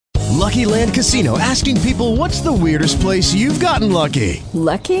Lucky Land Casino, asking people, what's the weirdest place you've gotten lucky?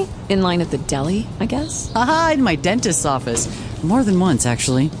 Lucky? In line at the deli, I guess? Aha, in my dentist's office. More than once,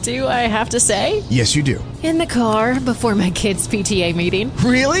 actually. Do I have to say? Yes, you do. In the car before my kids' PTA meeting.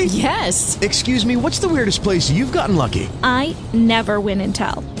 Really? Yes. Excuse me, what's the weirdest place you've gotten lucky? I never win and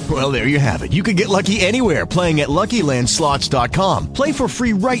tell. Well, there you have it. You can get lucky anywhere, playing at LuckyLandSlots.com. Play for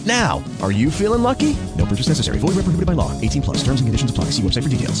free right now. Are you feeling lucky? No purchase necessary. Void where prohibited by law. 18 plus. Terms and conditions apply. See website for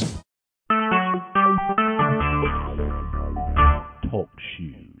details. Talk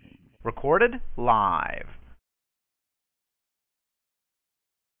shoes. Recorded live.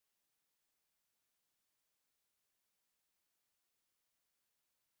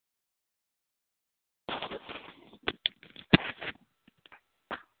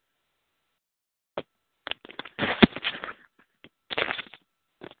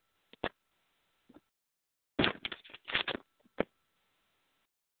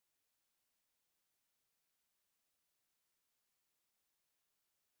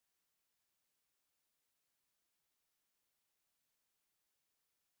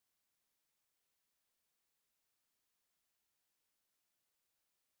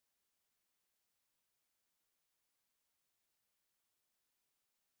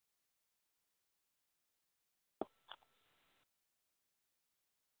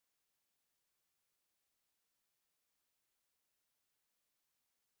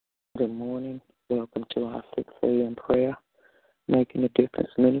 Good morning. Welcome to our 6 a.m. prayer, Making a Difference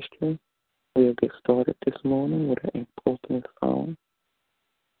Ministry. We'll get started this morning with an opening song.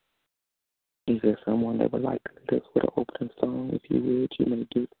 Is there someone that would like to lead us with an opening song? If you would, you may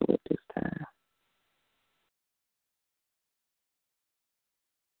do so at this time.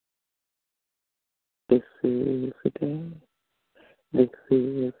 This is the day. This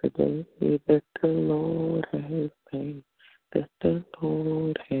is the day that the Lord has made. That the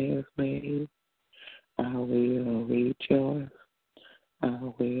Lord has made. I will rejoice. I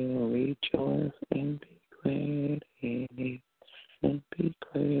will rejoice and be glad in it. And be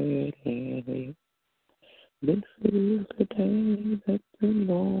glad in it. This is the day that the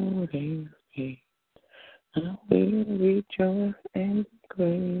Lord has made. I will rejoice and be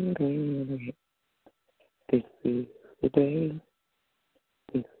glad in it. This is the day.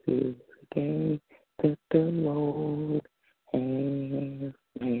 This is the day that the Lord has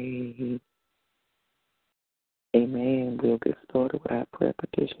made. Amen. We'll get started with our prayer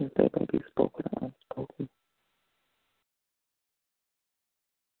petitions that may be spoken or unspoken.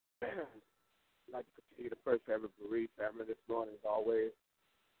 I'd like to continue to pray for every bereaved family this morning as always.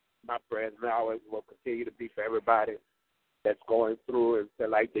 My prayers now will continue to be for everybody that's going through and feel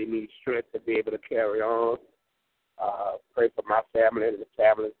like they need strength to be able to carry on. Pray for my family and the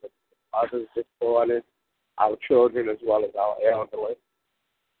families of others this morning, our children as well as our elderly.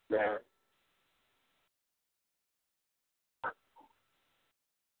 Man.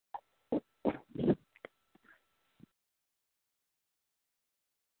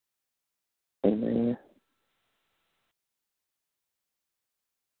 Amen.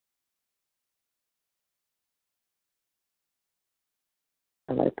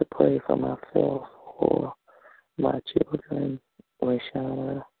 I'd like to pray for myself, for my children,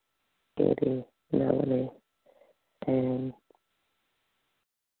 Rashana, Eddie, Melanie, and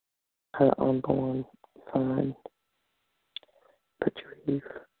her unborn son, Patrice,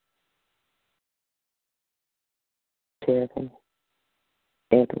 Kevin,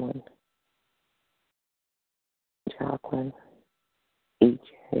 Edwin, Jacqueline,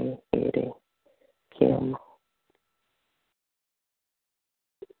 EJ, Eddie, Kim,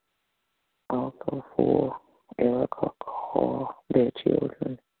 also for Erica, Carl, their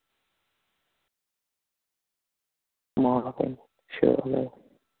children, Marvin, Shirley,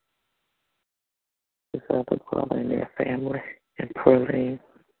 his other brother and their family, and Pearline.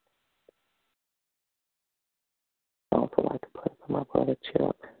 I also like to pray for my brother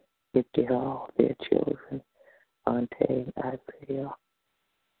Chuck, Victor Hall, their children, Ante, Isaiah,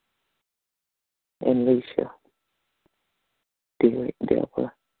 and Leisha, Derek,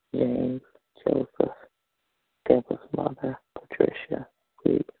 Deborah, James, Joseph, Deborah's mother, Patricia,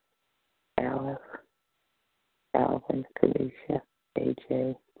 Reed, Alice, Alvin, Kanisha,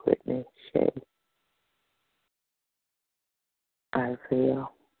 AJ, Brittany, Shay, Isaiah,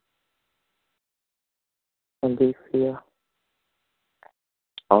 Alicia,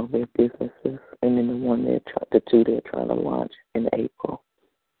 all their businesses, and then the two they're trying to launch in April.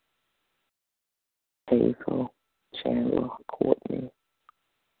 Hazel, Chandler, Courtney,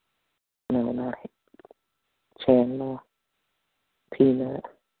 no, not Chandler, Peanut,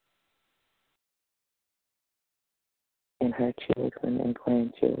 and her children and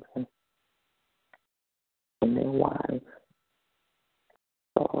grandchildren. grandchildren and their wives.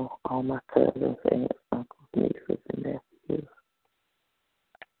 So all my cousins, aunts, uncles, nieces, and nephews.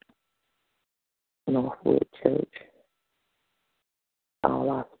 Northwood Church. All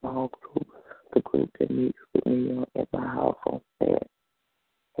our small groups, the group that meets with me at my house on set,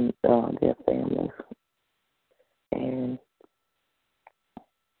 and their families. And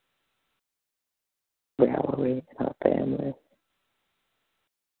Valerie and her family,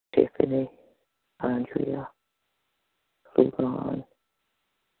 Tiffany, Andrea, Susan,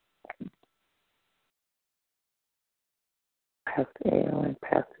 Pastor Aaron,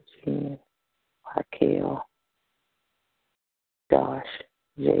 Pastor Jean, Raquel, Josh,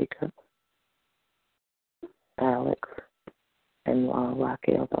 Jacob, Alex, and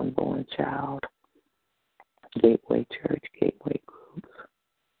Raquel's unborn child, Gateway Church, Gateway Groups,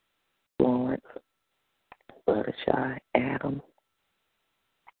 Florence, Buttershy, Adam,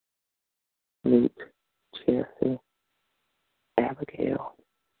 Luke, Jesse, Abigail,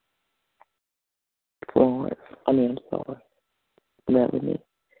 Melanie,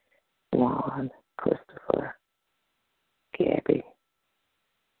 Ron, Christopher, Gabby,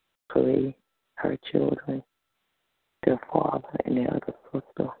 Clay, her children, their father, and their other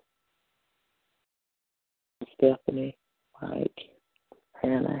sister, Stephanie, Mike,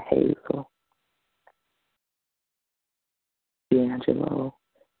 Hannah, Hazel, D'Angelo,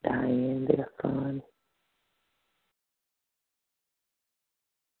 Diane, their son,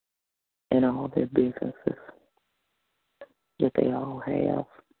 and all their businesses that they all have.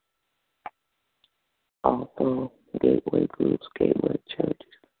 Also, Gateway Groups, Gateway Churches,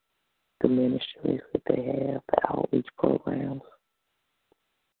 the ministries that they have, the outreach programs.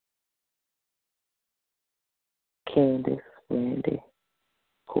 Candace, Randy,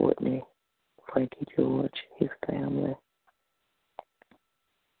 Courtney, Frankie George, his family,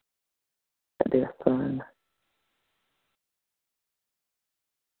 their son.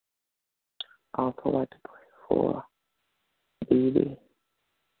 I also like to pray for Dee,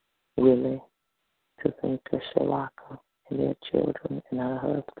 Willie, Tazinka, Shalaka, and their children and her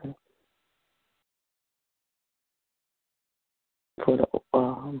husband. For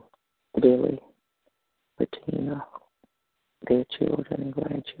the Billy, Bettina, their children and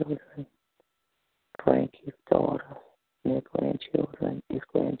grandchildren, Frankie's daughters, and their grandchildren, his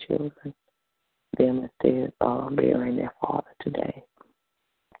grandchildren, them as they're burying their father today.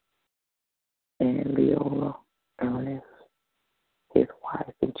 And Leola, Ernest, his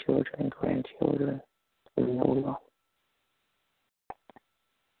wife and children and grandchildren, Leola.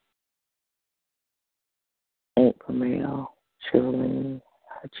 Aunt Camille, Shirlene,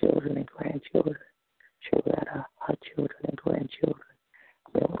 her children and grandchildren, Sharetta, her children and grandchildren,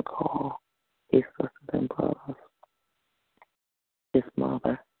 Bill Carl, his sisters and brothers, his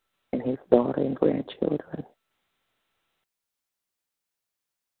mother and his daughter and grandchildren.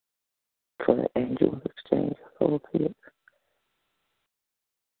 For the Angels Exchange Associates,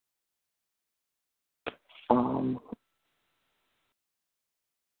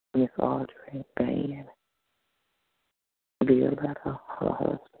 Miss Audrey, Diane, Violetta, her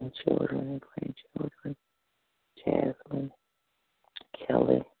husband, children and grandchildren, Jasmine,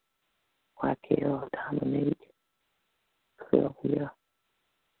 Kelly, Raquel, Dominique, Sylvia,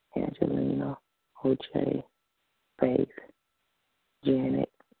 Angelina, OJ, Faith,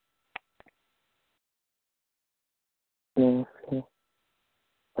 Janet, Nancy,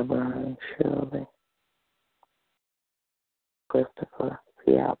 Laverne, Shirley, Christopher,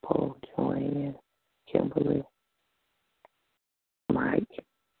 Fiapo, Joanne, Kimberly, Mike,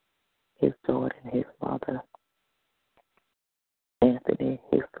 his daughter and his mother, Anthony,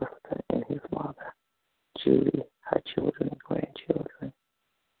 his sister and his mother, Judy, her children and grandchildren,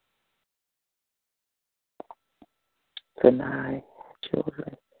 Sanai,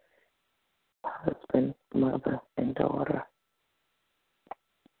 children, husband, mother, and daughter,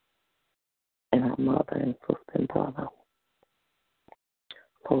 and her mother and sister and brother,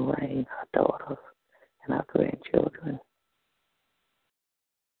 Lorraine, her daughters, and her grandchildren.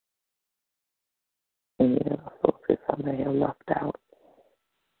 Any other associates I may have left out.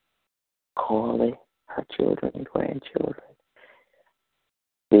 Carly, her children and grandchildren.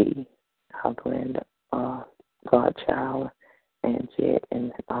 B, her godchild, and Jet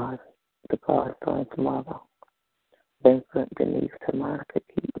and the godson's mother. Vincent, Denise, Tamonica,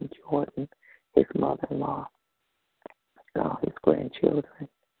 Keaton, Jordan, his mother-in-law, and all his grandchildren.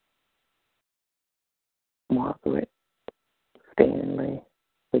 Margaret, Stanley,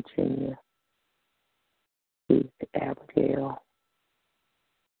 Virginia, Keith, Abigail,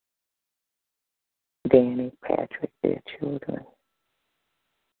 Danny, Patrick, their children,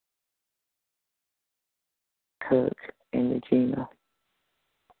 Cook and Regina,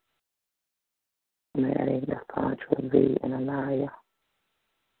 Maddie, Sandra, V, and Anaya,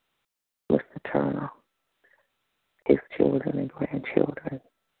 Mr. Turner, his children and grandchildren,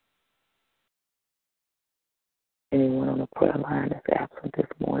 anyone on the prayer line that's absent this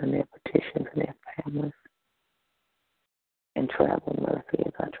morning, their petitions and their families, and travel mercy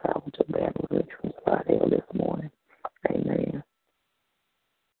as I travel to Baton Rouge from Slidell this morning. Amen.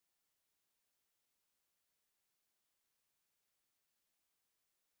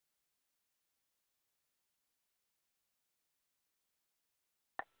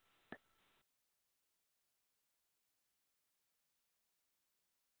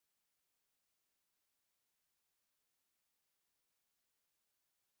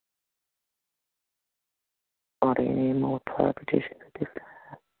 Are there any more prayer petitions at this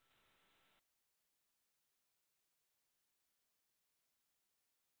time?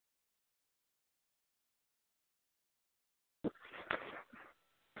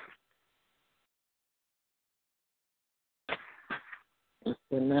 If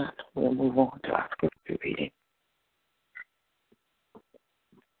we're not, we'll move on to our scripture reading.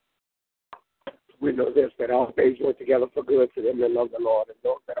 We know this, that all things work together for good to them that love the Lord and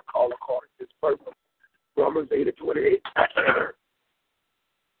those that are called according to his purpose. Romans 8:28.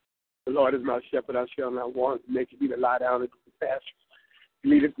 The Lord is my shepherd, I shall not want. Make me to lie down in the pastures.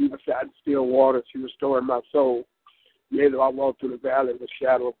 Leadeth me beside the still waters. He restored my soul. Yea, though I walk through the valley of the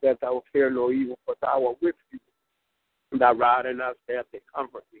shadow of death, I will fear no evil, for thou art with me. And thy rod and thy staff, they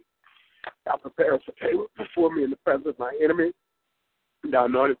comfort me. Thou preparest a table before me in the presence of my enemy. And thou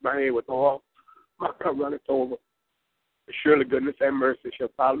anointest my head with oil. My cup runneth over. Surely goodness and mercy shall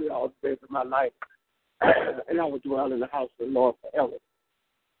follow me all the days of my life. And I will dwell in the house of the Lord forever.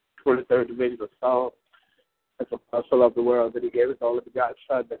 23rd division of Psalm. As a apostle of the world, that he gave his only begotten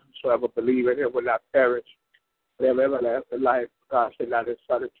Son, that whosoever believe in him will not perish, but have everlasting life. God sent not his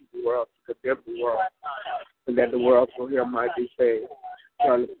Son into the world to condemn the world, and that the world through him might be saved.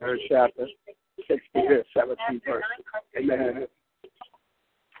 John the 3rd chapter, 16 and 17 verse. Amen.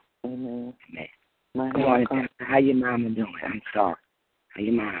 Amen. How your mama doing? I'm sorry. How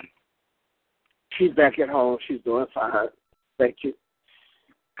your mom? She's back at home. She's doing fine. Thank you.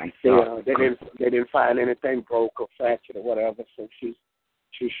 I'm sorry. They didn't find anything broke or fractured or whatever, so she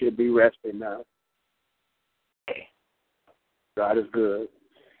should be resting now. Okay. God is good.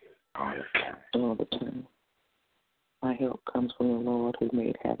 All the time. My help comes from the Lord who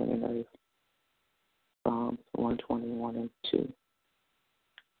made heaven and earth. Psalms 121 and 2.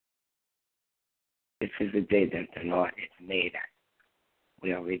 This is the day that the Lord has made.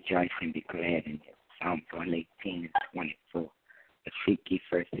 We will rejoice and be glad in it. Psalms 118 and 24. But seek ye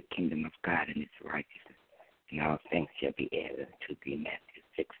first the kingdom of God and his righteousness, and all things shall be added unto thee. Matthew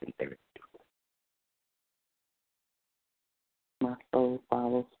 6 and 32. My soul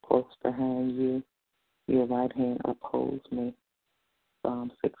follows close behind you. Your right hand upholds me.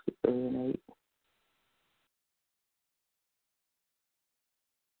 Psalm 63 and 8.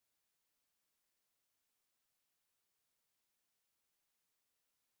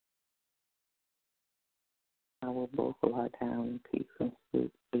 I will both lie down in peace and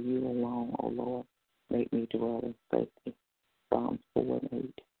sleep. For you alone, O Lord, make me dwell in safety. Psalms 4 and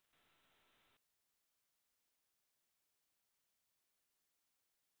 8.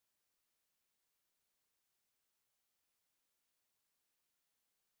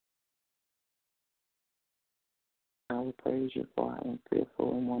 I will praise you, for I am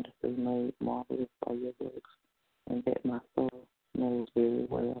fearful and wonderfully made. Marvelous are your works, and that my soul knows very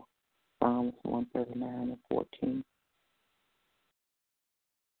well. Psalms 139 and 14.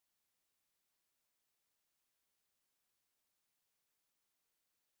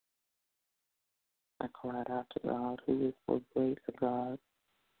 I cried out to God, who is so great a God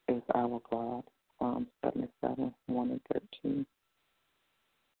is our God. Psalm 77, 1 and 13.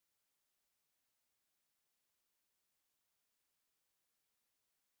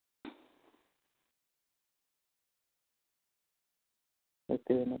 If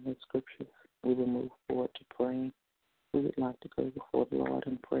there are no more scriptures, we will move forward to praying. We would like to go before the Lord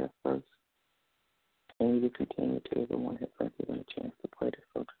in prayer first. And we will continue to everyone has been given a chance to pray this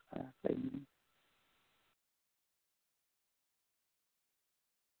over class. Amen.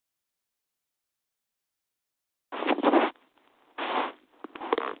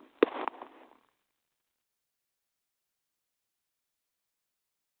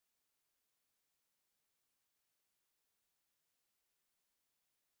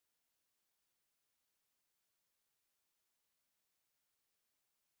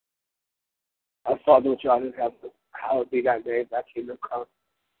 Our Father which art in heaven, hallowed be thy name, thy kingdom come.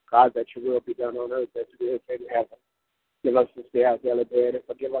 God, that your will be done on earth as it is in heaven. Give us this day our daily bread and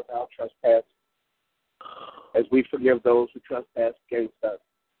forgive us our trespasses, as we forgive those who trespass against us.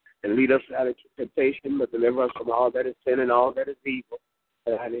 And lead us out of temptation, but deliver us from all that is sin and all that is evil.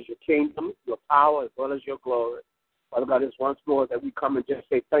 And that is your kingdom, your power, as well as your glory. Father God, it's once more that we come and just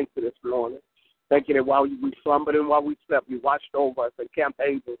say thank you this morning. Thank you that while we slumbered and while we slept, you watched over us and camped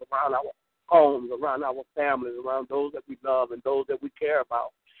angels around our homes, around our families, around those that we love and those that we care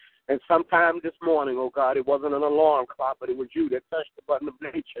about. And sometime this morning, oh God, it wasn't an alarm clock, but it was you that touched the button of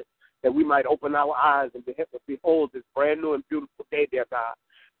nature, that we might open our eyes and behold this brand new and beautiful day, dear God.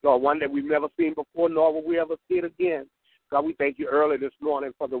 Lord, one that we've never seen before, nor will we ever see it again. God, we thank you early this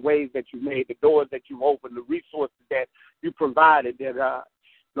morning for the ways that you made, the doors that you opened, the resources that you provided, dear God.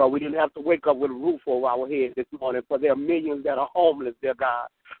 Lord, we didn't have to wake up with a roof over our head this morning, for there are millions that are homeless, dear God.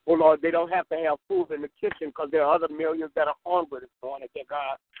 Oh, Lord, they don't have to have food in the kitchen because there are other millions that are hungry this morning, dear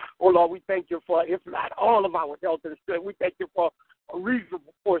God. Oh, Lord, we thank you for, if not all of our health and strength, we thank you for a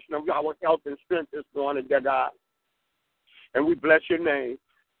reasonable portion of our health and strength this morning, dear God. And we bless your name,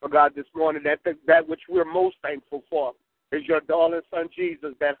 for God, this morning, that which we're most thankful for is your darling son,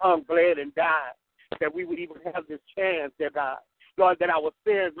 Jesus, that hung, bled, and died, that we would even have this chance, dear God. Lord, that our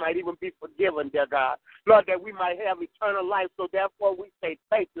sins might even be forgiven, dear God. Lord, that we might have eternal life. So therefore we say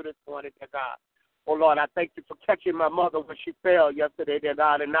thank you this morning, dear God. Oh, Lord, I thank you for catching my mother when she fell yesterday, dear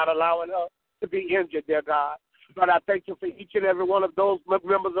God, and not allowing her to be injured, dear God. Lord, I thank you for each and every one of those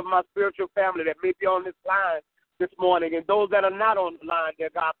members of my spiritual family that may be on this line this morning, and those that are not on the line, dear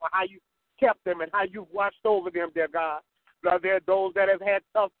God, for how you kept them and how you've watched over them, dear God. Lord, there are those that have had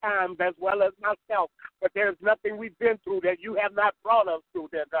tough times as well as myself, but there's nothing we've been through that you have not brought us through,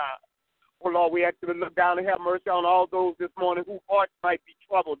 dear God. Oh, Lord, we ask you to look down and have mercy on all those this morning whose hearts might be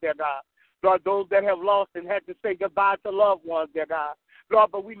troubled, dear God. Lord, those that have lost and had to say goodbye to loved ones, dear God.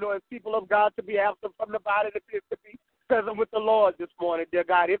 Lord, but we know as people of God to be absent from the body that is to be present with the Lord this morning, dear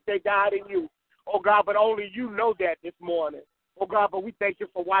God, if they died in you. Oh, God, but only you know that this morning. Oh, God, but we thank you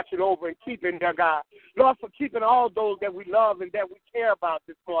for watching over and keeping, dear God. Lord, for keeping all those that we love and that we care about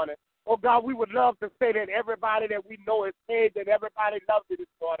this morning. Oh, God, we would love to say that everybody that we know is saved and everybody loves you this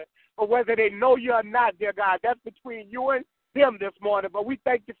morning. But whether they know you or not, dear God, that's between you and them this morning. But we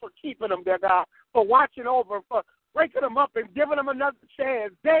thank you for keeping them, dear God, for watching over, for breaking them up and giving them another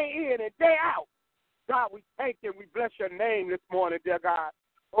chance day in and day out. God, we thank you and we bless your name this morning, dear God.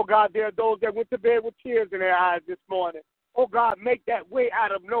 Oh, God, there are those that went to bed with tears in their eyes this morning. Oh, God, make that way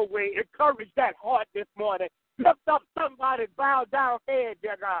out of no way. Encourage that heart this morning. Lift up somebody's bowed down head,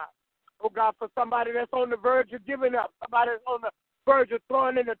 dear God. Oh, God, for somebody that's on the verge of giving up, somebody that's on the verge of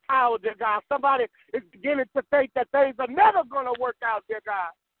throwing in the towel, dear God. Somebody is beginning to think that things are never going to work out, dear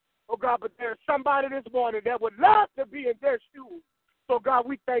God. Oh, God, but there's somebody this morning that would love to be in their shoes. So, God,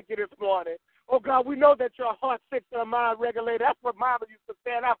 we thank you this morning. Oh, God, we know that your heart fixed and mind regulated. That's what Mama used to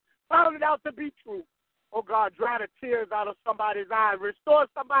say, and I found it out to be true. Oh, God, dry the tears out of somebody's eyes. Restore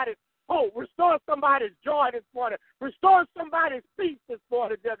somebody's hope. Restore somebody's joy this morning. Restore somebody's peace this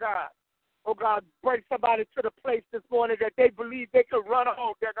morning, dear God. Oh, God, bring somebody to the place this morning that they believe they can run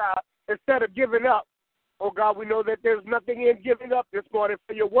home, dear God, instead of giving up. Oh, God, we know that there's nothing in giving up this morning,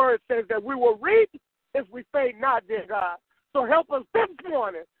 for your word says that we will reap if we faint not, dear God. So help us this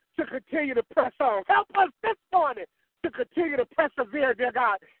morning to continue to press on. Help us this morning to continue to persevere, dear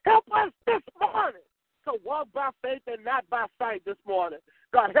God. Help us this morning to walk by faith and not by sight this morning.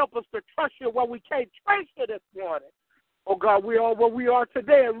 God, help us to trust you when we can't trace you this morning. Oh, God, we are where we are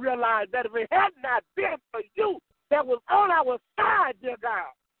today and realize that if it had not been for you that was on our side, dear God,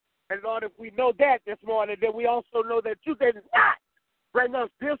 and Lord, if we know that this morning, then we also know that you did not bring us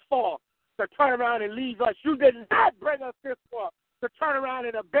this far to turn around and leave us. You did not bring us this far to turn around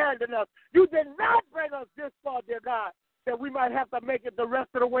and abandon us. You did not bring us this far, dear God, that we might have to make it the rest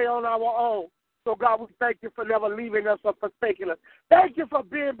of the way on our own. So, God, we thank you for never leaving us or forsaking us. Thank you for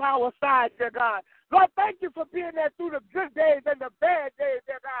being by our side, dear God. Lord, thank you for being there through the good days and the bad days,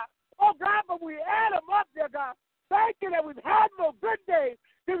 dear God. Oh, God, but we add them up, dear God. Thank you that we've had more good days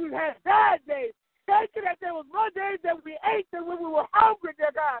than we've had bad days. Thank you that there was more days that we ate than when we were hungry, dear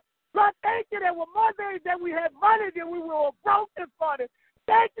God. Lord, thank you that were more days that we had money than we were broke this morning.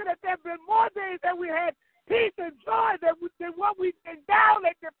 Thank you that there have been more days that we had peace and joy than what we've been down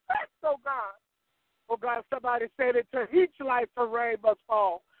and depressed, oh, God. Oh, God, somebody said it to each life the rain must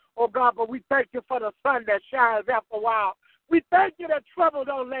fall. Oh, God, but we thank you for the sun that shines after a while. We thank you that trouble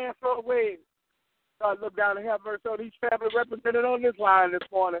don't last always. God, look down and have mercy on each family represented on this line this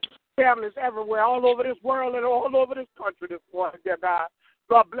morning. Families everywhere, all over this world and all over this country this morning, dear God.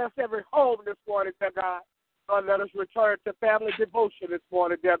 God, bless every home this morning, dear God. Lord, let us return to family devotion this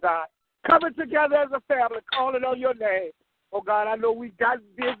morning, dear God. Coming together as a family, calling on your name. Oh, God, I know we've gotten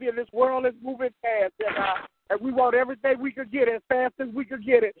busy and this world is moving fast, dear God. And we want everything we could get as fast as we could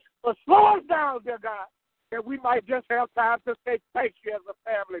get it. But slow us down, dear God, that we might just have time to say thank you as a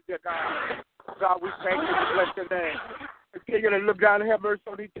family, dear God. God, we thank you and bless your name. Continue to look down and have mercy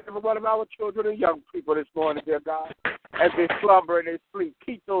on each and every one of our children and young people this morning, dear God. As they slumber and they sleep,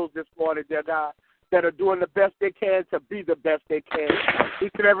 keep those this morning, dear God, that are doing the best they can to be the best they can.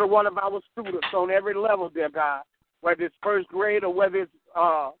 Each and every one of our students on every level, dear God, whether it's first grade or whether it's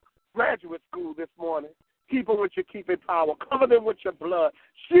graduate school this morning. Keep them with your keeping power. Cover them with your blood.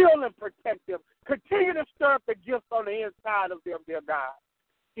 Shield and protect them. Continue to stir up the gifts on the inside of them, dear God.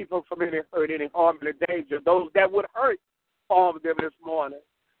 Keep them from any hurt, any harm, any danger. Those that would hurt, harm them this morning.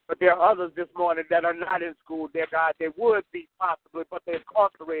 But there are others this morning that are not in school, dear God. They would be possibly, but they're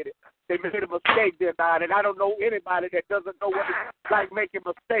incarcerated. They made a mistake, dear God. And I don't know anybody that doesn't know what it's like making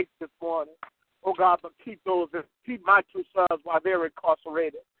mistakes this morning. Oh, God, but keep those and keep my two sons while they're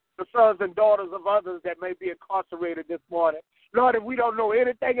incarcerated. The sons and daughters of others that may be incarcerated this morning. Lord, if we don't know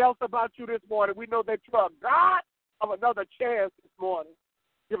anything else about you this morning, we know that you are God of another chance this morning.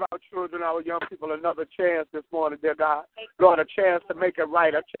 Give our children, our young people another chance this morning, dear God. Lord, a chance to make it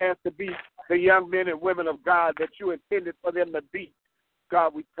right, a chance to be the young men and women of God that you intended for them to be.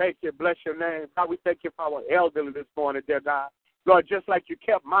 God, we thank you. Bless your name. God, we thank you for our elderly this morning, dear God. Lord, just like you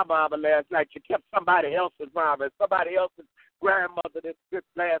kept my mama last night, you kept somebody else's mama and somebody else's grandmother this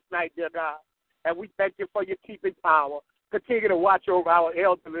last night, dear God. And we thank you for your keeping power. Continue to watch over our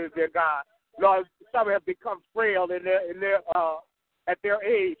elderly, dear God. Lord, some have become frail at their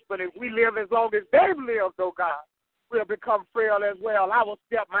age, but if we live as long as they've lived, oh God, we'll become frail as well. Our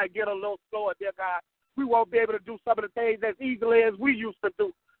step might get a little slower, dear God. We won't be able to do some of the things as easily as we used to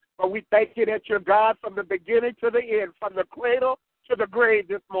do. But we thank you that you're God from the beginning to the end, from the cradle to the grave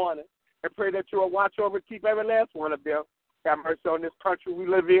this morning. And pray that you will watch over and keep every last one of them. Have mercy on this country we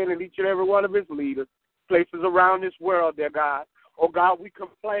live in and each and every one of its leaders, places around this world, dear God. Oh, God, we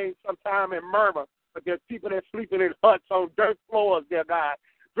complain sometimes and murmur, but there's people that are sleeping in huts on dirt floors, dear God,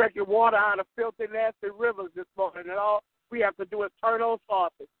 drinking water out of filthy, nasty rivers this morning. And all we have to do is turn on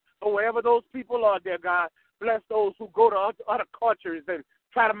faucets. So wherever those people are, dear God, bless those who go to other countries and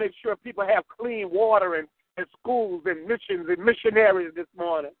try to make sure people have clean water and schools and missions and missionaries this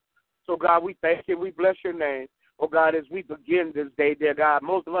morning. So, God, we thank you. We bless your name. Oh, God, as we begin this day, dear God,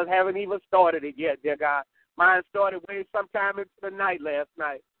 most of us haven't even started it yet, dear God. Mine started way sometime into the night last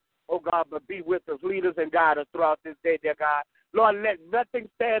night. Oh, God, but be with us, lead us, and guide us throughout this day, dear God. Lord, let nothing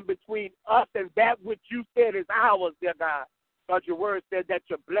stand between us and that which you said is ours, dear God. Lord, your word said that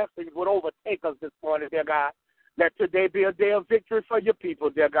your blessings would overtake us this morning, dear God. Let today be a day of victory for your people,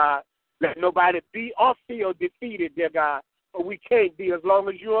 dear God. Let nobody be or feel defeated, dear God. But we can't be as long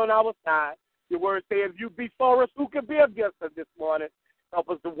as you're on our side. Your word says, if you be for us, who can be against us this morning? Help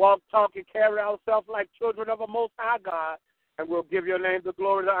us to walk, talk, and carry ourselves like children of a Most High God. And we'll give your name the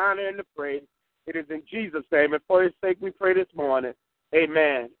glory, the honor, and the praise. It is in Jesus' name. And for his sake we pray this morning.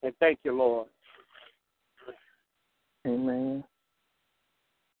 Amen. And thank you, Lord. Amen.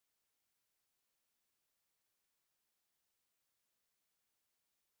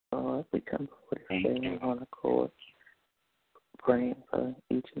 Lord, we come before this day on the court, praying for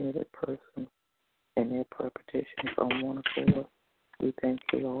each and every person and their prayer petitions on one accord. We thank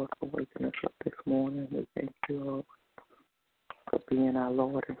you, Lord, for waking us up this morning. We thank you, Lord, for being our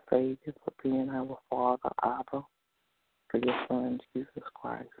Lord and Savior, for being our Father, Abba, for your Son, Jesus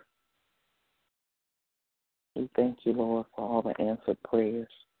Christ. We thank you, Lord, for all the answered prayers,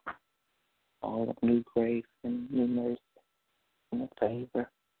 all the new grace and new mercy and the favor.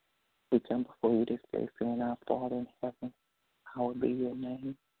 We come before you this day, saying, our Father in heaven, hallowed be your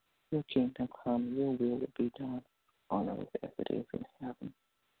name. Your kingdom come, your will be done on earth as it is in heaven.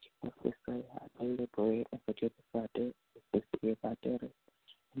 Give us this day our daily bread, and forgive us our debts as we forgive our debtors.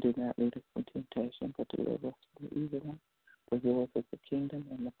 And do not lead us into temptation, but deliver us from the evil one. For yours is the kingdom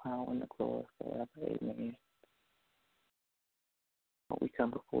and the power and the glory forever. Amen. We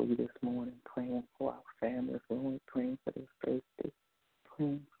come before you this morning praying for our families, Lord, praying for their safety,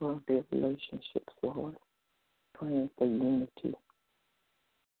 praying for their relationships, Lord, praying for unity,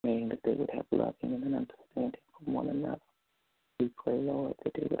 praying that they would have love and an understanding from one another. We pray, Lord,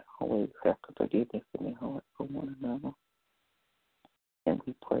 that they would always have forgiveness in their heart for one another. And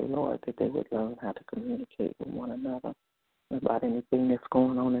we pray, Lord, that they would learn how to communicate with one another about anything that's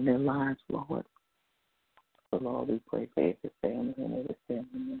going on in their lives, Lord. So, Lord, we pray for every family and every family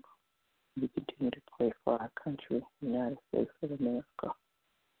member. We continue to pray for our country, the United States of America.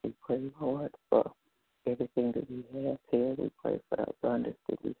 We pray, Lord, for everything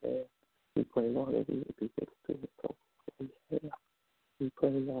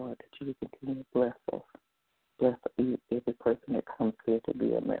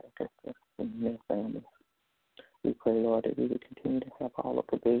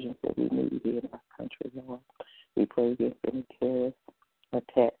provisions that we need here in our country, Lord. We pray against any terrorist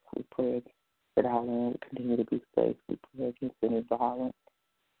attacks. We pray that our land will continue to be safe. We pray against any violence.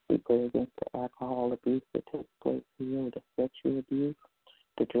 We pray against the alcohol abuse that takes place here, the sexual abuse,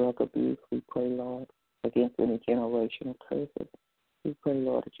 the drug abuse. We pray, Lord, against any generational curses. We pray,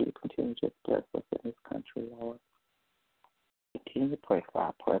 Lord, that you will continue to just bless us in this country, Lord. Continue to pray for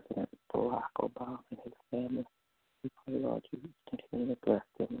our President, Barack Obama, and his family. We pray, Lord, you continue to bless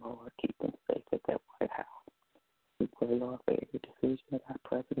them, Lord. Keep them safe at that White House. We pray, Lord, for every decision that our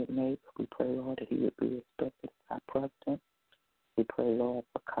President makes. We pray, Lord, that he would be respected as our President. We pray, Lord,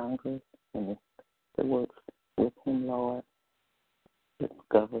 for Congress and the works with him, Lord, with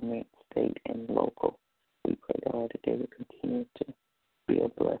government, state, and local. We pray, Lord, that they will continue to be a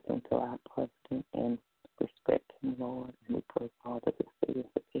blessing to our President and respect him, Lord. And we pray for all the decisions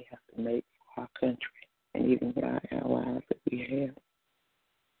that they have to make for our country and even for our allies that we have.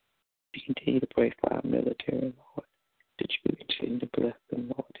 We continue to pray for our military, Lord, that you continue to bless them,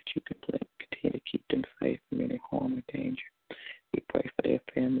 Lord, that you continue to keep them safe from any harm or danger. We pray for their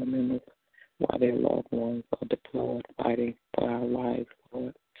family members while their loved ones are deployed, fighting for our lives,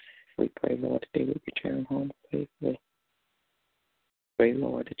 Lord. We pray, Lord, that they would return home safely. Pray,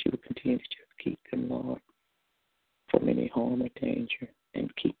 Lord, that you would continue to just keep them, Lord, from any harm or danger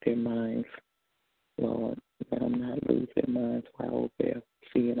and keep their minds, Lord, let them not lose their minds while they're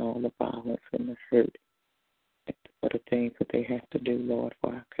seeing all the violence and the hurt for the things that they have to do, Lord,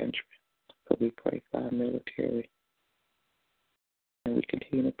 for our country. So we pray for our military. And we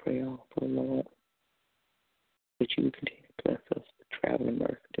continue to pray also, Lord, that you would continue to bless us with traveling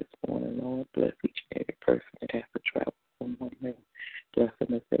mercy this morning, Lord. Bless each and every person that has to travel from one day. Bless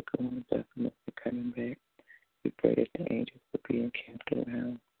them as they're going, bless them as they're coming back. We pray that the angels will be encamped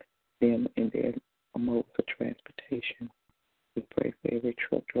around them in their modes of transportation. We pray for every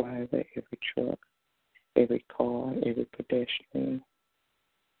truck driver, every truck, every car, every pedestrian,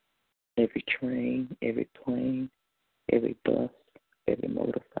 every train, every plane, every bus, every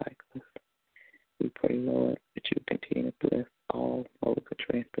motorcyclist. We pray, Lord, that you continue to bless all modes of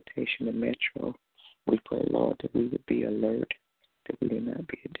transportation and metro. We pray, Lord, that we would be alert, that we would not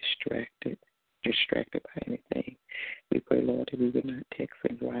be distracted by anything. We pray, Lord, that we would not text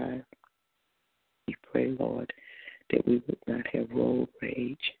and drive. We pray, Lord, that we would not have road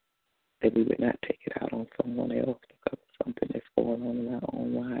rage, that we would not take it out on someone else because of something that's going on in our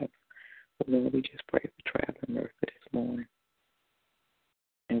own lives. But Lord, we just pray for traveling mercy this morning.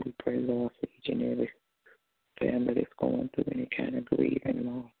 And we pray, Lord, for each and every family that's going through any kind of grieving,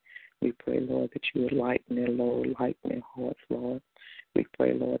 Lord. We pray, Lord, that you would lighten their load, lighten their hearts, Lord. We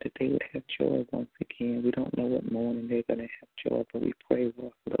pray, Lord, that they would have joy once again. We don't know what morning they're going to have joy, but we pray,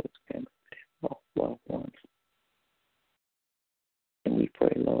 Lord, for those families that have lost loved ones. And we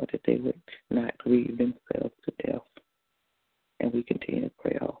pray, Lord, that they would not grieve themselves to death. And we continue to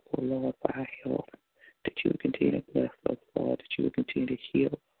pray also, Lord, for our health, that you would continue to bless us, Lord, that you would continue to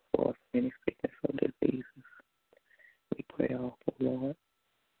heal for us from any sickness or diseases. We pray also, Lord,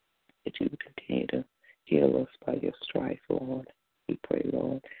 that you would continue to heal us by your stripes, Lord. We pray,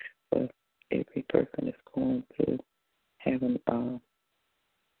 Lord, for every person that's going through having a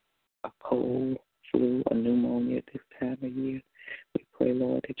cold, flu, or pneumonia at this time of year. We pray,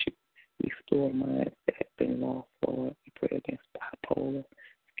 Lord, that you restore minds that have been lost, Lord. We pray against bipolar,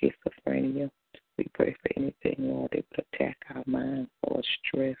 schizophrenia. We pray for anything, Lord, that would attack our minds, Lord,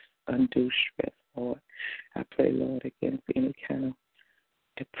 stress, undue stress, Lord. I pray, Lord, against any kind of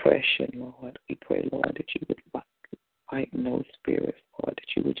depression, Lord. We pray, Lord, that you would lighten those spirits, Lord,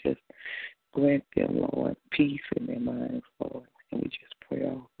 that you would just grant them, Lord, peace in their minds, Lord. And we just pray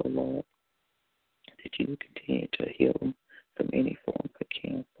also, Lord, that you would continue to heal them from any form of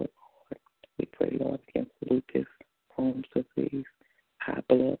cancer, Lord. We pray, Lord, against lupus, Crohn's disease, high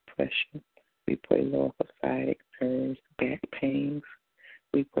blood pressure. We pray, Lord, for sciatic nerves, back pains.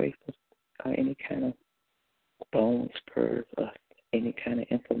 We pray for any kind of bone spurs, any kind of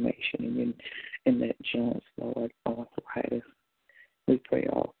inflammation in that joints, Lord, arthritis. We pray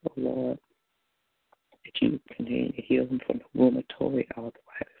also, Lord, that you continue to heal them from the rheumatoid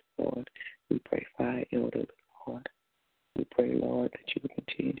arthritis, Lord. We pray for our elders, Lord. We pray, Lord, that you will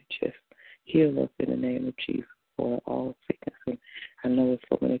continue to just heal us in the name of Jesus for all sickness. And I know it's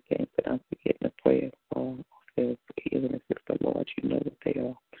so many things that I'm forgetting to pray for illnesses, but Lord, you know what they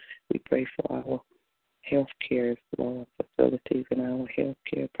are. We pray for our health care, Lord, facilities and our health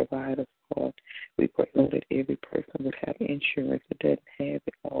care providers, Lord. We pray, Lord, that every person would have insurance that doesn't have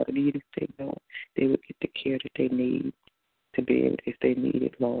it, Lord, and even if they don't, they would get the care that they need to be able, if they need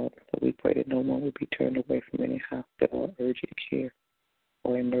it, Lord. So we pray that no one would be turned away from any hospital or urgent care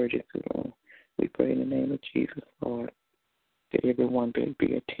or emergency room. We pray in the name of Jesus, Lord, that everyone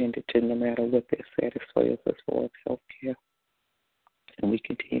be attended to no matter what their status is as far as health care. And we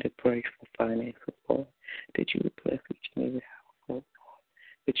continue to pray for finances, Lord, that you would bless each and every household, Lord,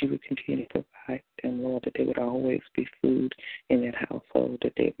 that you would continue to provide them, Lord, that there would always be food in that household,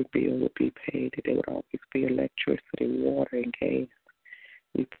 that their bill would be paid, that there would always be electricity, water, and gas.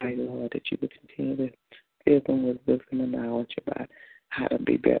 We pray, Lord, that you would continue to fill them with wisdom and knowledge about how to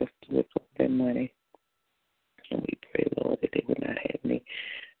be better stewards of their money. And we pray, Lord, that they would not have any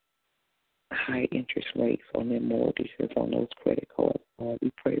high interest rates on their mortgages, on those credit cards, Lord.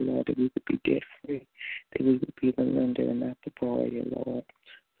 We pray, Lord, that we would be debt free, that we would be the lender and not the borrower, Lord.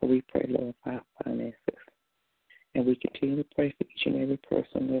 So we pray, Lord, for our finances. And we continue to pray for each and every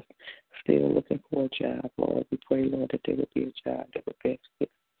person that's still looking for a job, Lord. We pray, Lord, that there would be a job that would best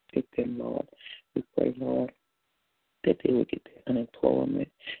fit them, Lord. We pray, Lord, that they would get their unemployment,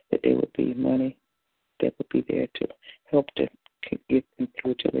 that there would be money that would be there to help them get them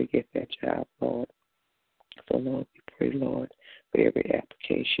through till they get their job, Lord. So, Lord, we pray, Lord, for every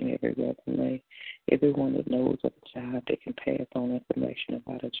application, every resume, everyone that knows of a job that can pass on information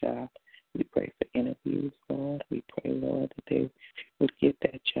about a job. We pray for interviews, Lord. We pray, Lord, that they would get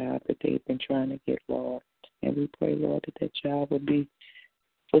that job that they've been trying to get, Lord. And we pray, Lord, that that job would be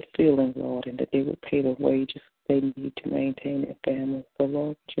fulfilling, Lord, and that they would pay the wages they need to maintain their family. So,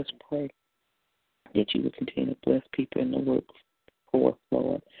 Lord, we just pray that you would continue to bless people in the workforce,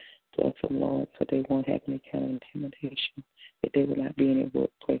 Lord. Bless them, Lord, so they won't have any kind of intimidation, that they will not be any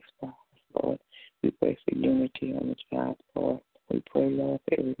workplace violence, Lord. We pray for unity on the job, Lord. We pray, Lord,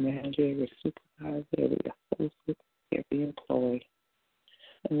 for every manager, every supervisor, every associate, every employee.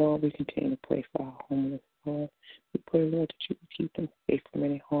 And, Lord, we continue to pray for our homeless, Lord. We pray, Lord, that you would keep them safe from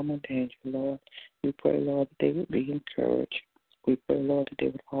any harm or danger, Lord. We pray, Lord, that they would be encouraged. We pray, Lord, that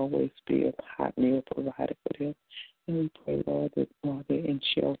there would always be a hot meal provided for them. And we pray, Lord, that while they're in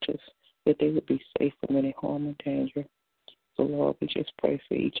shelters, that they would be safe from any harm or danger. So, Lord, we just pray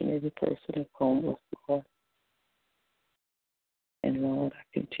for each and every person that's homeless, Lord. And, Lord,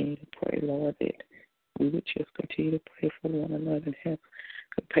 I continue to pray, Lord, that we would just continue to pray for one another and have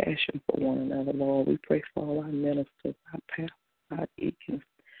compassion for one another, Lord. We pray for all our ministers, our pastors, our deacons,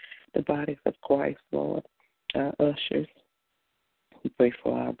 the bodies of Christ, Lord, our ushers. We pray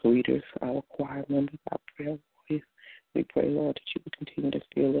for our greeters, our choir members, our prayer warriors. We pray, Lord, that you would continue to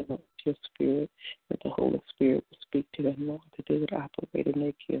fill them up with your spirit, that the Holy Spirit would speak to them, Lord, that they would operate in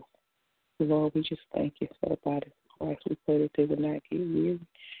their gifts. Lord, we just thank you for the bodies of Christ. We pray that they would not get weary.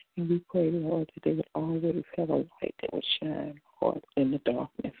 And we pray, Lord, that they would always have a light that would shine, Lord, in the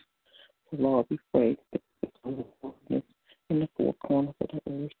darkness. So, Lord, we pray that the darkness in the four corners of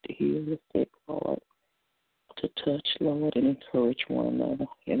the earth to heal the sick, Lord, to touch, Lord, and encourage one another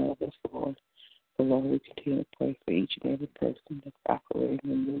in others, Lord. So, Lord, we continue to pray for each and every person that's operating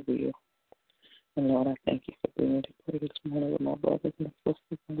in your will. And, Lord, I thank you for bringing to pray this morning with my brothers and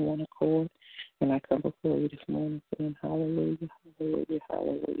sisters on one accord. And I come before you this morning saying, hallelujah, hallelujah,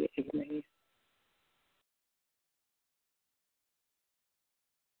 hallelujah, amen.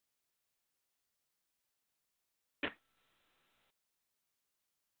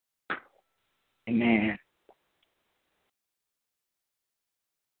 Amen.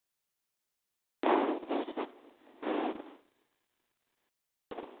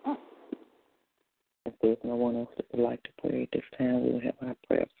 If there's no one else that would like to pray at this time, we'll have our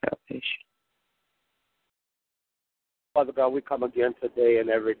prayer of salvation. Father God, we come again today and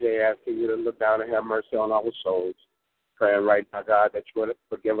every day asking you to look down and have mercy on our souls. Praying right now, God, that you would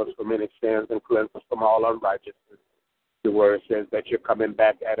forgive us from any sins and cleanse us from all unrighteousness. The word says that you're coming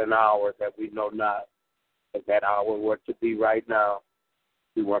back at an hour that we know not. If that hour were to be right now,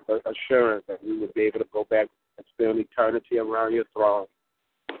 we want the assurance that we would be able to go back and spend eternity around your throne.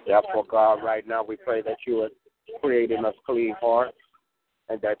 Therefore, God, right now we pray that you would create in us clean hearts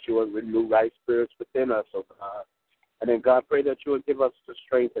and that you would renew right spirits within us, oh God. And then, God, pray that you would give us the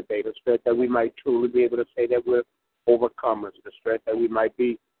strength today, the strength that we might truly be able to say that we're overcomers, the strength that we might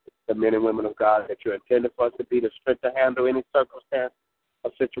be the men and women of God that you intended for us to be, the strength to handle any circumstance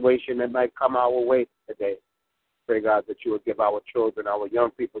or situation that might come our way today. Pray, God, that you would give our children, our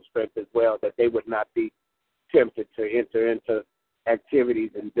young people strength as well, that they would not be tempted to enter into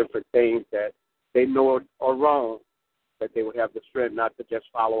activities and different things that they know are wrong, that they would have the strength not to just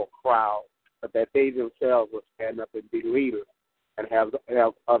follow a crowd, but that they themselves would stand up and be leaders and have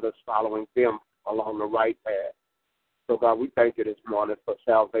others following them along the right path. So, God, we thank you this morning for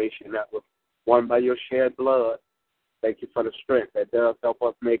salvation that was won by your shed blood. Thank you for the strength that does help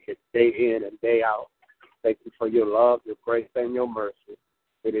us make it day in and day out. Thank you for your love, your grace, and your mercy.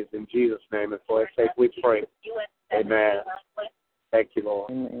 It is in Jesus' name and for His sake we pray. Amen. Thank you, Lord.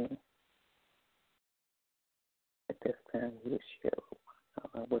 Amen. At this time, you share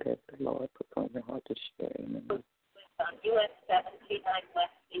whatever the Lord puts on your heart to share. Amen. US 79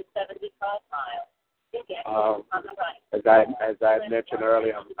 West 275 miles. As I mentioned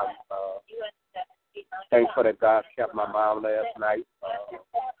earlier, I'm thankful that God kept my mom last night.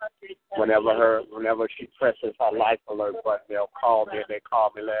 Whenever she presses her life alert button, they'll call me, and they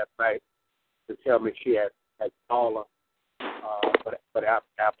called me last night to tell me she had fallen. But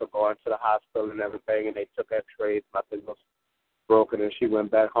after going to the hospital and everything, and they took X-rays, nothing was broken, and she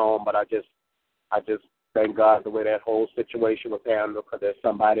went back home. But I just thank God the way that whole situation was handled, because there's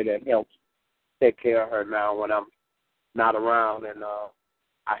somebody that helps take care of her now when I'm not around. And I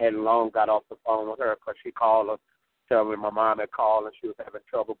hadn't long got off the phone with her because she called her, telling me my mom had called and she was having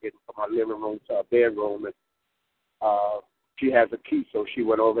trouble getting from her living room to her bedroom. And she has a key, so she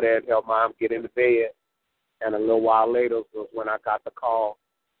went over there and helped Mom get into bed. And a little while later was when I got the call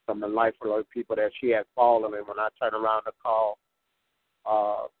from the life alert people that she had fallen. And when I turned around to call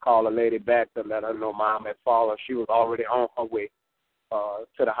a lady back to let her know Mom had fallen, she was already on her way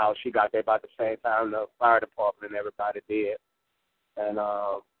to the house. She got there about the same time the fire department and everybody did. And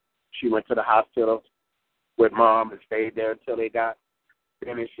she went to the hospital with Mom and stayed there until they got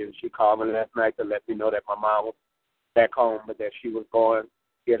finished. And she called me last night to let me know that my mom was back home, but that she was going to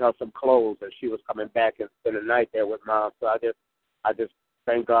get her some clothes, and she was coming back and spend the night there with Mom. So I just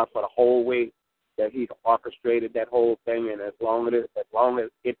thank God for the whole way that He orchestrated that whole thing. And as long as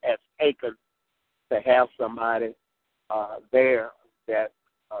it has taken to have somebody there that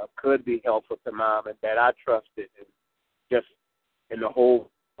could be helpful to Mom and that I trusted, and just in the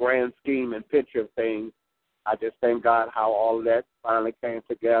whole grand scheme and picture of things, I just thank God how all of that finally came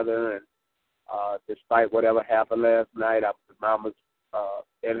together. And despite whatever happened last night, Mom was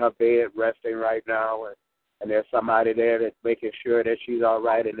in her bed resting right now, and there's somebody there that's making sure that she's all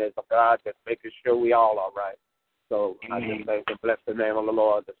right, and there's a God that's making sure we all are right. So I just thank and bless the name of the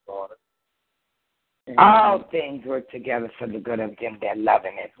Lord this morning. All things work together for the good of them that love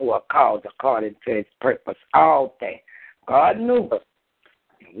Him and who are called according to His purpose. All things. God knew.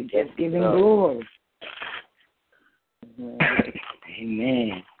 We just give Him glory.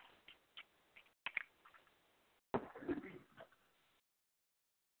 Amen.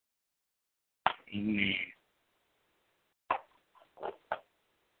 Amen.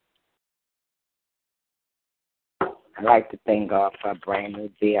 I'd like to thank God for a brand new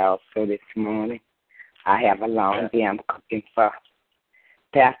day also this morning. I have a long day. I'm cooking for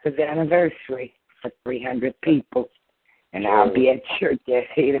Pastor's anniversary for 300 people. And I'll be at church at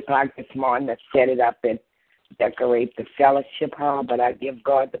 8 o'clock this morning to set it up and decorate the fellowship hall. But I give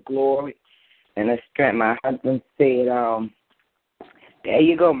God the glory and the strength. My husband said, there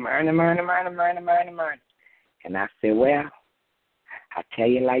you go, murder. And I said, well, I'll tell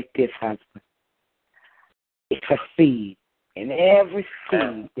you like this, husband. It's a seed. In every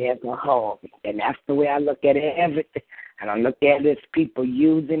seed, there's a harvest. And that's the way I look at everything. I don't look at it as people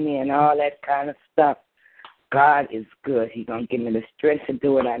using me and all that kind of stuff. God is good. He's going to give me the strength to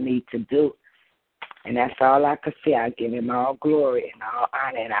do what I need to do. And that's all I can say. I give Him all glory and all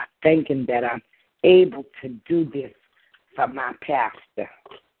honor. And I thank Him that I'm able to do this for my pastor.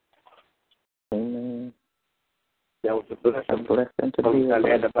 Amen. That was a blessing to be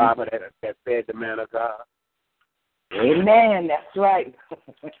the Bible that fed the man of God. Amen. That's right.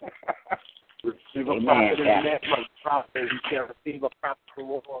 Receive a prophet in the next one. Prophet, you can receive a prophet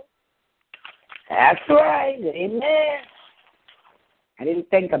reward. That's right. Amen. I didn't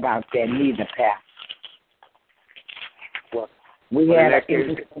think about that neither, Pastor. Well, we had an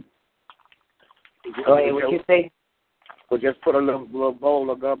interesting... Go ahead, what you say? We'll just put a little bowl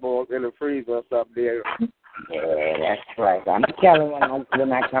of gumbo in the freezer or something there. Yeah, that's right. I'm telling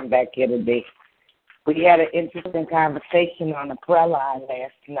when I come back here today. We had an interesting conversation on the prayer line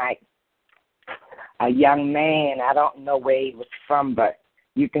last night. A young man, I don't know where he was from, but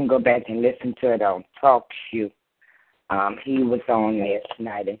you can go back and listen to it on TalkShoe. He was on last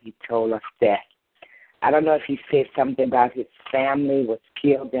night, and he told us that, I don't know if he said something about his family was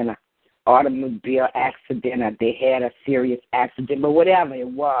killed in an automobile accident or they had a serious accident, but whatever it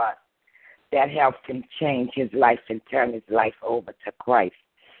was, that helped him change his life and turn his life over to Christ.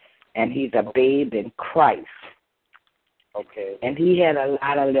 And he's a babe in Christ. Okay. And he had a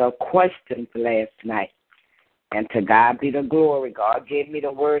lot of little questions last night. And to God be the glory. God gave me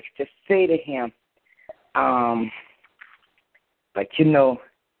the words to say to him. But,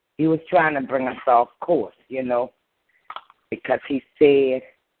 he was trying to bring us off course, because he said,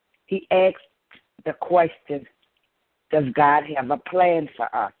 he asked the question, does God have a plan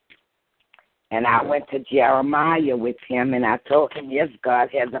for us? And I went to Jeremiah with him, and I told him, yes, God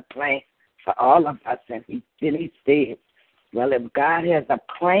has a plan for all of us. And he said, well, if God has a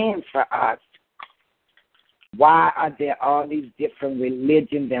plan for us, why are there all these different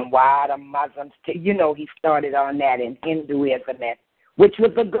religions, and why are the Muslims? He started on that in Hinduism, which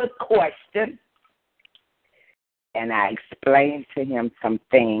was a good question. And I explained to him some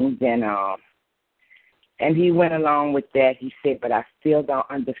things, and he went along with that. He said, but I still don't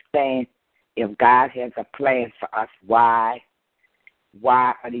understand if God has a plan for us. Why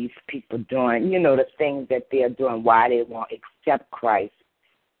are these people doing, the things that they're doing, why they won't accept Christ?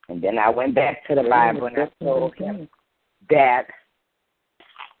 And then I went back to the Bible and I told him that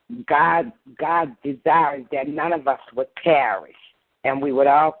God desires that none of us would perish and we would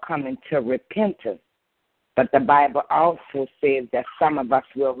all come into repentance. But the Bible also says that some of us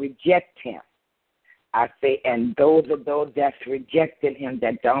will reject him. I say, and those are those that's rejecting him,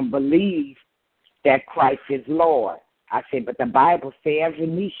 that don't believe that Christ is Lord. I say, but the Bible says every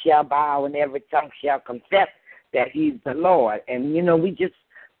knee shall bow and every tongue shall confess that he's the Lord. And, we just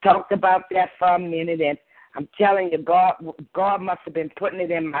talked about that for a minute, and I'm telling you, God must have been putting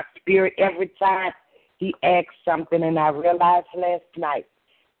it in my spirit every time he asked something, and I realized last night,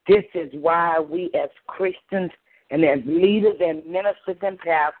 this is why we as Christians and as leaders and ministers and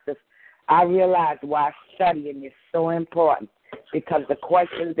pastors, I realize why studying is so important, because the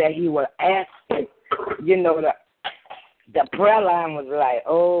questions that he was asking, the prayer line was like,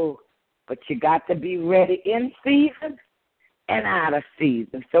 oh, but you got to be ready in season and out of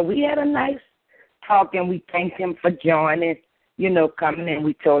season. So we had a nice talk, and we thanked him for joining, coming in.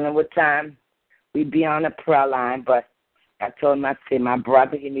 We told him what time we'd be on the prayer line, but I told him, I said, my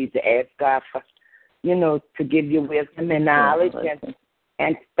brother, you need to ask God for, to give you wisdom and knowledge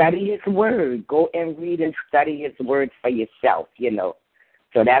and study his word. Go and read and study his word for yourself,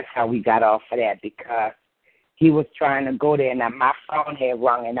 So that's how we got off of that, because he was trying to go there, and my phone had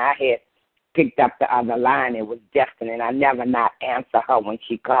rung, and I had picked up the other line. It was destined, and I never not answer her when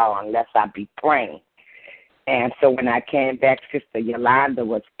she called unless I be praying. And so when I came back, Sister Yolanda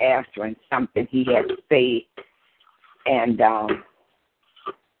was answering something he had said, and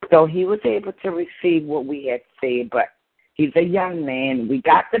so he was able to receive what we had said, but he's a young man. We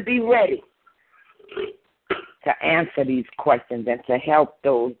got to be ready to answer these questions and to help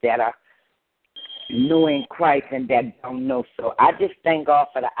those that are new in Christ and that don't know. So I just thank God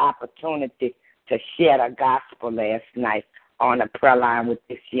for the opportunity to share the gospel last night on the prayer line with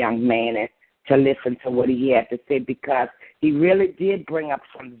this young man and to listen to what he had to say, because he really did bring up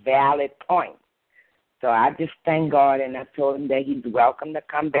some valid points. So I just thank God, and I told him that he's welcome to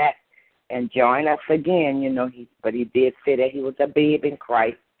come back and join us again, but he did say that he was a babe in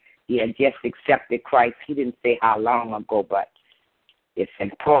Christ. He had just accepted Christ. He didn't say how long ago, but it's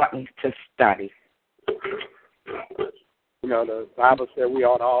important to study. The Bible said we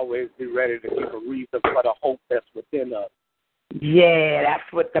ought to always be ready to give a reason for the hope that's within us. Yeah, that's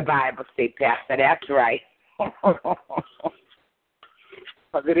what the Bible says, Pastor. That's right. Because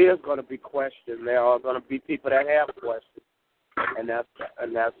it is going to be questions. There are going to be people that have questions, and that's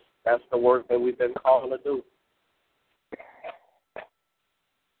the work that we've been called to do.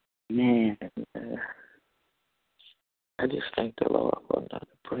 Man, I just thank the Lord for another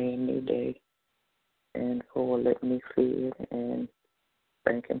brand new day, and for letting me see it, and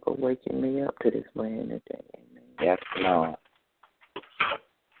thank him for waking me up to this brand new day. Amen. Yes, Lord.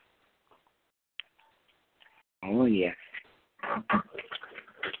 Oh, yes.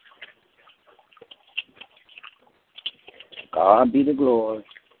 God be the glory.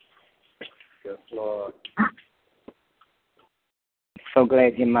 Yes, Lord. So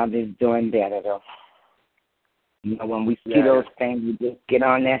glad your mother's doing better, though. When we see those things, we just get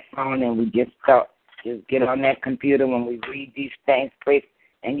on that phone and we just get on that computer when we read these things, pray,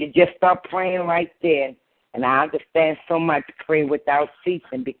 and you just start praying right there. And I understand so much, pray without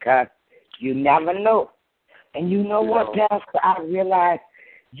ceasing, because you never know. And you know what, Pastor? I realize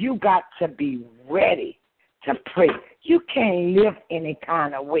you got to be ready to pray. You can't live any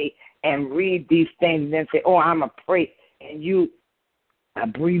kind of way and read these things and then say, oh, I'm a pray, and you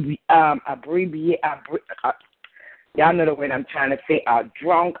abbreviate. Y'all know the word I'm trying to say,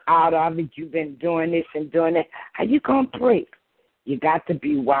 drunk out of it. You've been doing this and doing that. How you going to pray? You got to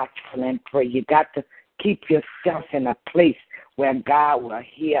be watchful and pray. You got to keep yourself in a place where God will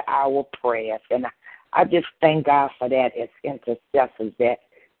hear our prayers. And I just thank God for that as intercessors, that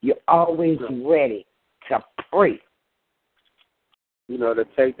you're always ready to pray. To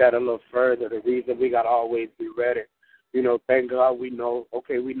take that a little further, the reason we got to always be ready, thank God we know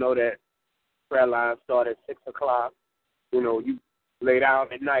that prayer line started at 6 o'clock. you lay down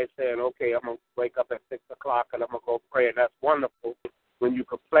at night saying, okay, I'm going to wake up at 6 o'clock and I'm going to go pray. And that's wonderful when you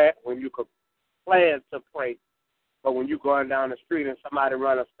could plan to pray. But when you're going down the street and somebody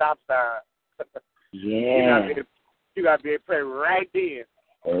run a stop sign, yeah, you got to be able to pray right then.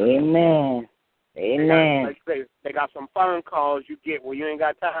 Amen. Amen. They got some phone calls you get where you ain't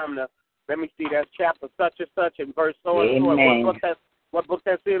got time to, let me see, that's chapter such and such and verse so and so. What book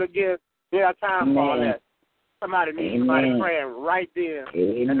that's in again? You ain't got time for all that. Somebody needs somebody praying right then.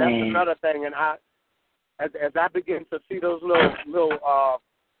 Amen. And that's another thing. And as I begin to see those little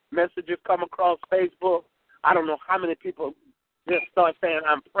messages come across Facebook, I don't know how many people just start saying,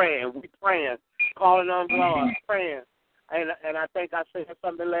 I'm praying, we praying, calling on God, praying. And I think I said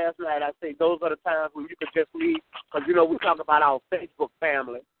something last night. I say those are the times when you could just leave, because, we talk about our Facebook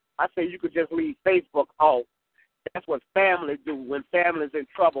family. I say you could just leave Facebook off. That's what family do. When family's in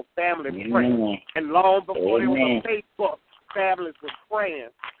trouble, family pray. And long before there was a Facebook, families were praying.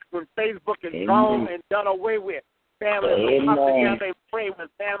 When Facebook is gone and done away with, families will come together and pray when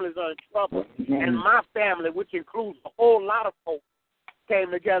families are in trouble. And my family, which includes a whole lot of folks,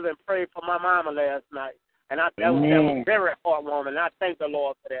 came together and prayed for my mama last night. And that was very heartwarming. And I thank the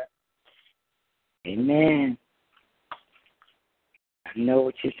Lord for that. Amen. I know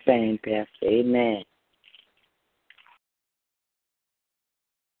what you're saying, Pastor. Amen.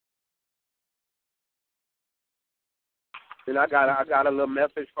 And I got a little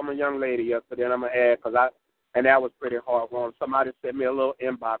message from a young lady yesterday, and I'm gonna add and that was pretty heartwarming. Somebody sent me a little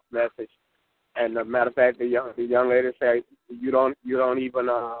inbox message, and as a matter of fact, the young lady said, you don't even.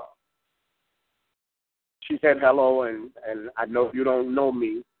 She said hello, and I know you don't know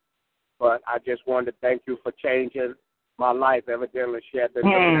me, but I just wanted to thank you for changing my life. Evidently, she had been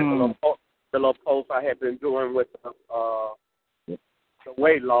looking at the little post I had been doing with the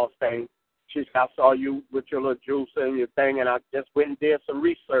weight loss thing. She said, I saw you with your little juice and your thing, and I just went and did some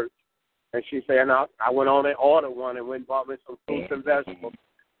research. And she said, I went on and ordered one and went and bought me some fruits and vegetables.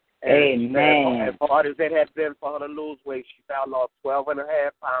 And Amen. As hard as it had been for her to lose weight, she found lost 12.5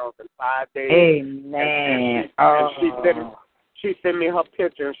 pounds in 5 days. Amen. And she sent me her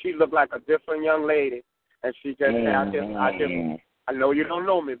picture, and she looked like a different young lady. And she just said, I know you don't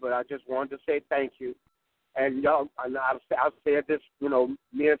know me, but I just wanted to say thank you. And y'all, I said this,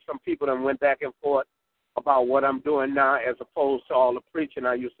 me and some people that went back and forth about what I'm doing now as opposed to all the preaching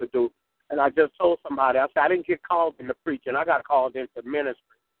I used to do. And I just told somebody, I said, I didn't get called into preaching. I got called into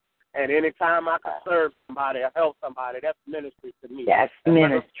ministry. And anytime I can serve somebody or help somebody, that's ministry to me. That's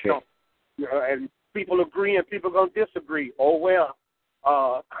ministry. And people agree and people going to disagree. Oh, well.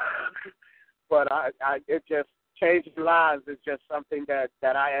 But it just changing lives is just something that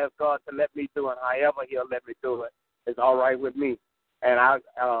I ask God to let me do, and however He'll let me do it is all right with me. And I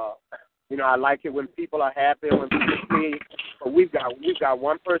like it when people are happy, when people please. But we've got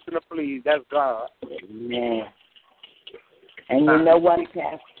one person to please. That's God. Amen. And you know what,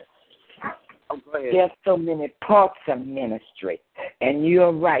 Pastor? There's so many parts of ministry, and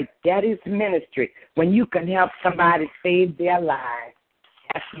you're right. That is ministry. When you can help somebody save their lives,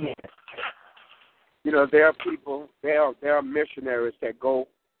 that's ministry. There are people, there are missionaries that go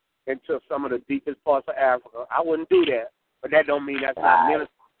into some of the deepest parts of Africa. I wouldn't do that, but that don't mean that's not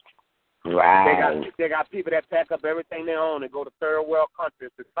ministry. Right. They got people that pack up everything they own and go to third world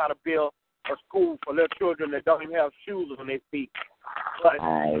countries to try to build a school for little children that don't even have shoes on their feet. But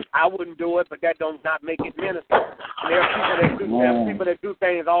I wouldn't do it, but that don't not make it ministry. There are people that do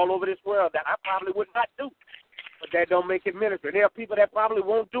things all over this world that I probably would not do, but that don't make it ministry. There are people that probably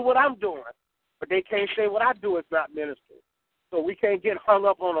won't do what I'm doing, but they can't say what I do is not ministry. So we can't get hung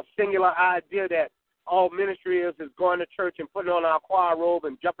up on a singular idea that all ministry is going to church and putting on our choir robe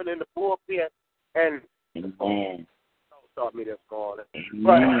and jumping in the pulpit and don't start me this morning.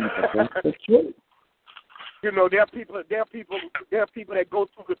 But that's the truth. There are people that go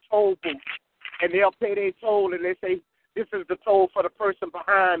through the toll booth and they'll pay their toll and they say this is the toll for the person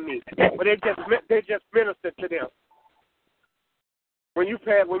behind me, but they just minister to them. When you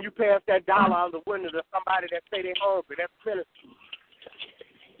pass that dollar out the window to somebody that say they're hungry, that's ministry.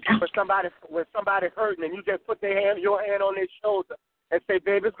 When somebody hurting and you just put your hand on their shoulder and say,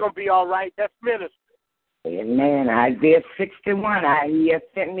 baby, it's going to be all right, that's ministry. Amen. Isaiah 61, He has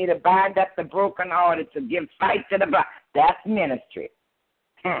sent me to bind up the brokenhearted, to give sight to the blind. That's ministry.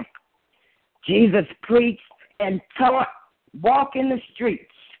 Jesus preached and taught, walk in the streets.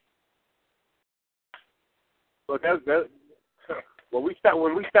 So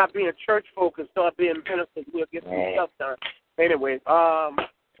when we stop being church folk and start being ministers, we'll get some stuff done. Anyway,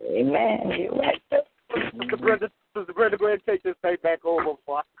 amen. You're right. Sister Brenda, go ahead and take this thing back over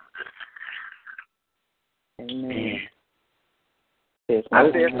for us. Amen. Yes, I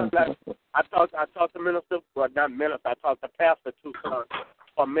said something like, I talked to minister, well, not minister, I talked to Pastor Tucson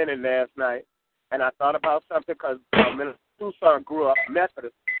for a minute last night, and I thought about something because Minister Tucson grew up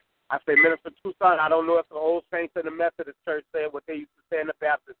Methodist. I said, Minister Tucson, I don't know if the old saints in the Methodist church said what they used to say in the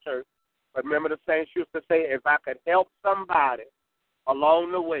Baptist church, but remember the saints used to say, if I could help somebody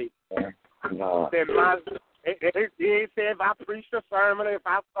along the way, then he ain't say if I preached a sermon, if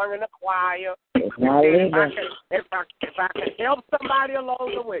I sung in the choir, if I could help somebody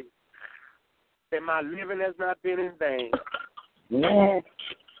along the way, then my living has not been in vain. Yes.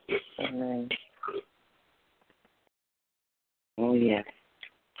 Amen. Oh, yes.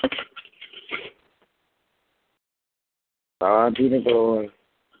 God be the glory.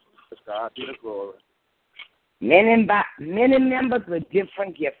 God be the glory. Many members with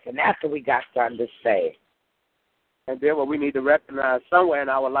different gifts, and that's what we got to understand. And then what we need to recognize, somewhere in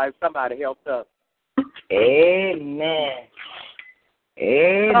our life, somebody helped us. Amen.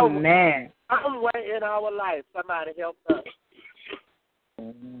 Amen. Somewhere in our life, somebody helped us.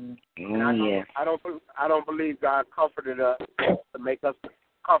 Yes. I don't believe God comforted us to make us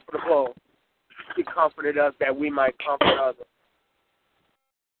comfortable. He comforted us that we might comfort others.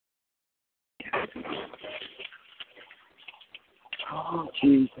 Oh,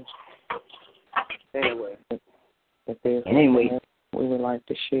 Jesus. Anyway. If there's anything we would like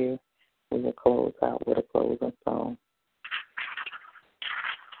to share, we will close out with a closing song.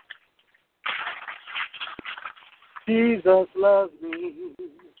 Jesus loves me.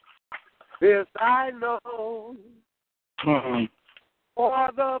 This I know. For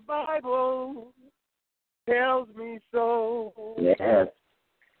the Bible tells me so. Yes.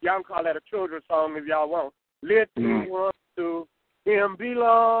 Y'all can call that a children's song if y'all want. Little ones to him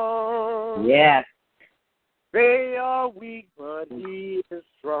belong. Yes. They are weak, but he is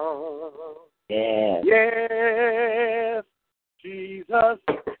strong. Yes. Yes. Jesus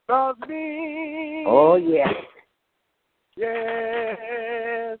loves me. Oh, yes.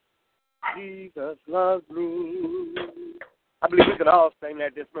 Yes. Jesus loves me. I believe we could all sing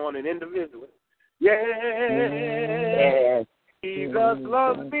that this morning individually. Yes. Yes. Jesus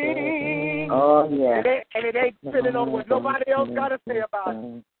loves me. Oh, yes. And it ain't depending on what nobody else got to say about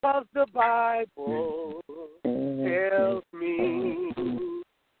it. Because the Bible tells me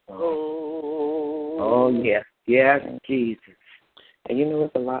so. Oh, yes. Yes, Jesus. And you know,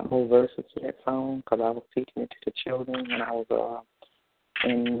 there's a lot more verses to that song because I was teaching it to the children when I was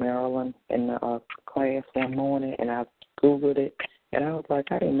in Maryland in the class one morning, and I Googled it, and I was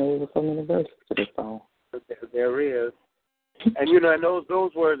like, I didn't know there were so many verses to this song. There is. And, you know, and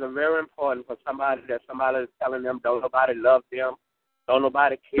those words are very important for somebody is telling them don't nobody love them, don't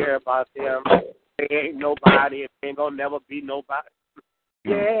nobody care about them, they ain't nobody, it ain't going to never be nobody.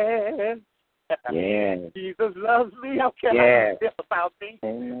 Yes. Yes. Jesus loves me. How can I feel about me?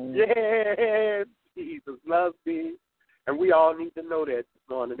 Yes. Jesus loves me. And we all need to know that this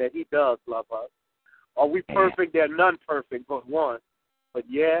morning, that he does love us. Are we perfect? There are none perfect but one. But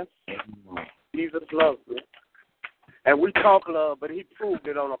yes, Jesus loves me. And we talk love, but he proved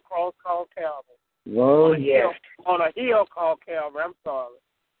it on a cross called Calvary. Oh, yes. On a hill called Calvary. I'm sorry.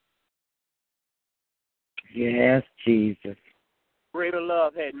 Yes, Jesus. Greater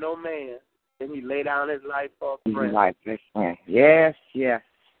love had no man than he laid down his life for a friend. Yes, yes.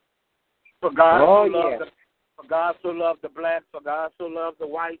 For God for God so loved the black, for God so loved the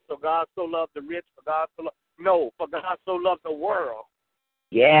white, for God so loved the rich, for God so loved the world.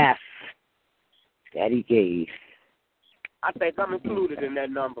 Yes. That he gave. I think I'm included in that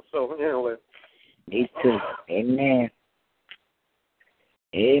number. So, anyway. Me too. Amen.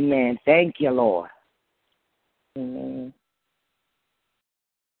 Amen. Thank you, Lord. Amen.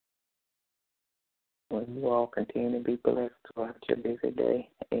 Well, you all continue to be blessed throughout your busy day.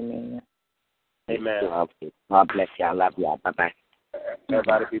 Amen. Amen. God bless you. I love you. Bye-bye.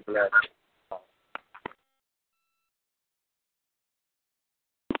 Everybody be blessed.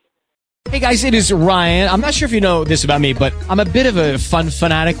 Hey guys, it is Ryan. I'm not sure if you know this about me, but I'm a bit of a fun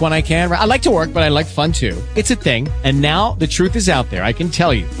fanatic when I can. I like to work, but I like fun too. It's a thing. And now the truth is out there. I can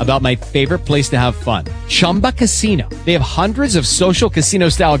tell you about my favorite place to have fun. Chumba Casino. They have hundreds of social casino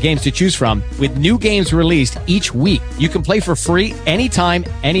style games to choose from with new games released each week. You can play for free anytime,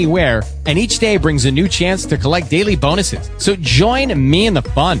 anywhere. And each day brings a new chance to collect daily bonuses. So join me in the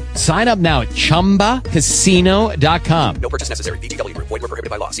fun. Sign up now at ChumbaCasino.com. No purchase necessary. VGW Group. Void where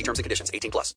prohibited by law. See terms and conditions. 18+.